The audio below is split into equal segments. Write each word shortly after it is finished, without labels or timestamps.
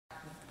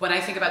When I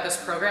think about this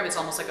program, it's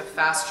almost like a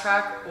fast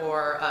track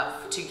or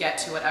to get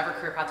to whatever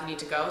career path you need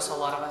to go. So a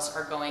lot of us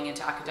are going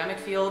into academic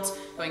fields,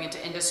 going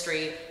into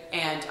industry,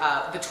 and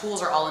the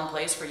tools are all in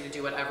place for you to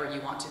do whatever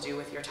you want to do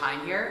with your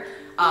time here,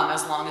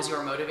 as long as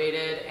you're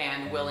motivated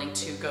and willing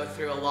to go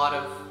through a lot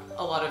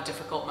of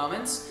difficult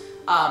moments.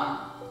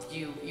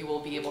 You will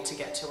be able to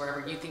get to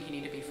wherever you think you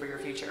need to be for your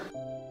future.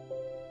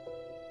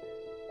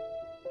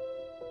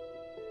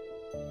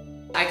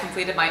 I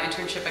completed my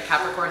internship at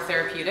Capricorn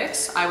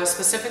Therapeutics. I was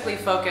specifically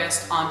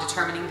focused on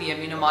determining the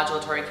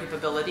immunomodulatory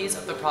capabilities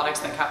of the products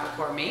that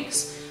Capricorn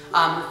makes,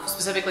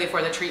 specifically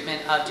for the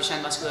treatment of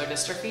Duchenne muscular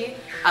dystrophy,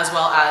 as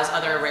well as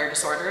other rare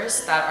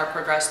disorders that are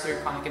progressed through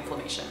chronic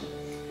inflammation.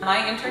 My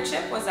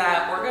internship was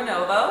at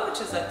Organovo,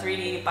 which is a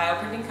 3D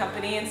bioprinting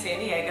company in San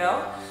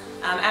Diego.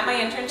 At my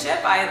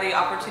internship, I had the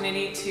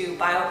opportunity to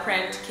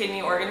bioprint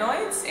kidney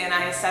organoids, and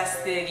I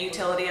assessed the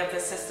utility of the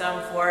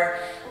system for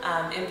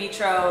in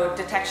vitro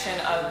detection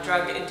of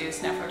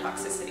drug-induced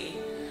nephrotoxicity.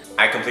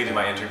 I completed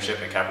my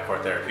internship at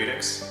Capricorn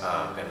Therapeutics,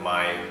 and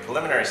my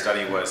preliminary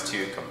study was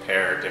to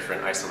compare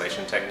different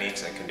isolation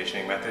techniques and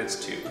conditioning methods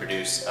to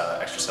produce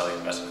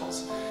extracellular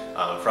vesicles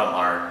from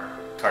our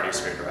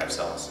cardiosphere-derived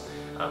cells.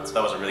 So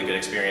that was a really good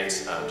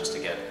experience, just to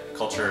get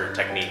culture,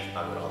 technique,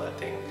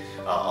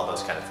 and all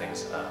those kind of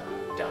things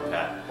down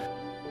pat.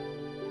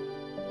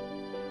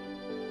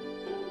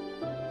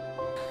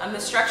 The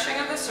structuring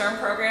of the CERN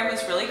program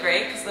is really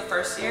great because the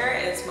first year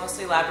is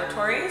mostly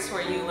laboratories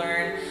where you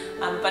learn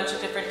a bunch of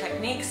different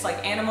techniques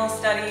like animal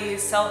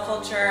studies, cell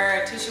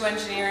culture, tissue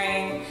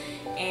engineering,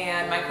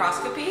 and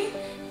microscopy.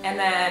 And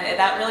then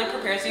that really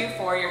prepares you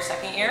for your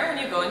second year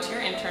when you go into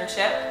your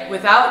internship.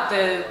 Without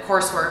the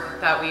coursework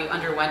that we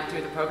underwent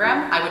through the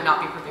program, I would not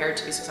be prepared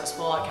to be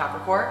successful at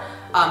Capricorn.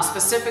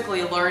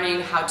 Specifically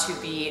learning how to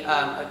be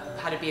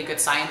a good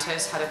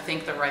scientist, how to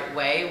think the right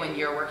way when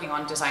you're working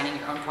on designing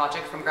your own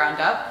project from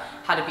ground up,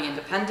 how to be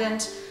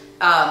independent.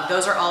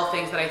 Those are all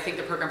things that I think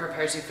the program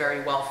prepares you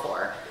very well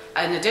for.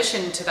 In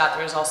addition to that,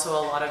 there's also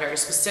a lot of very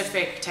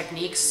specific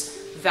techniques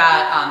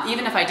that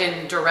even if I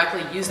didn't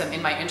directly use them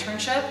in my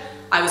internship,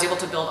 I was able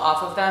to build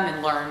off of them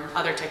and learn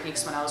other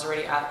techniques when I was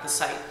already at the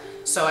site.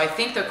 So I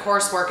think the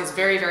coursework is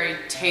very, very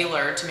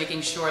tailored to making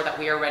sure that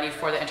we are ready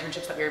for the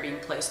internships that we are being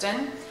placed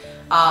in,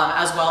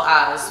 as well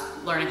as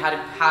learning how to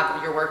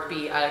have your work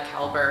be at a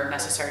caliber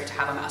necessary to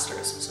have a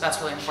master's. So that's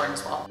really important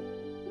as well.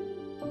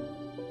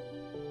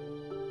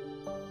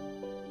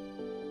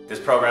 This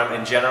program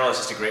in general is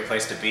just a great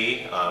place to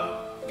be.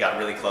 Got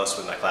really close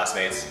with my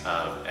classmates,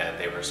 and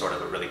they were sort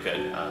of a really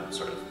good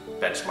sort of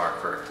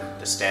benchmark for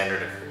the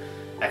standard of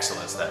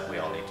excellence that we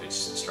all need to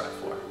strive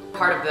for.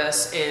 Part of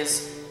this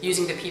is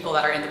using the people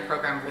that are in the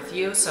program with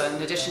you. So in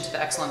addition to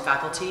the excellent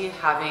faculty,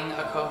 having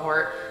a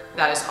cohort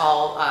that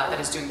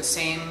is doing the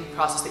same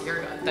process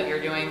that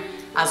you're doing,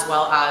 as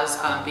well as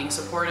being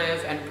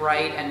supportive and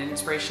bright and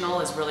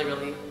inspirational, is really,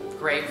 really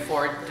great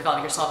for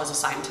developing yourself as a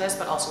scientist,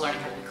 but also learning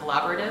how to be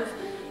collaborative.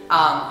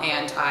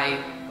 And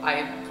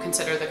I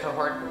consider the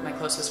cohort my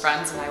closest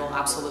friends, and I will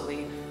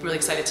absolutely really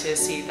excited to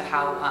see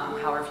how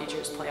our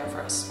futures play out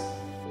for us.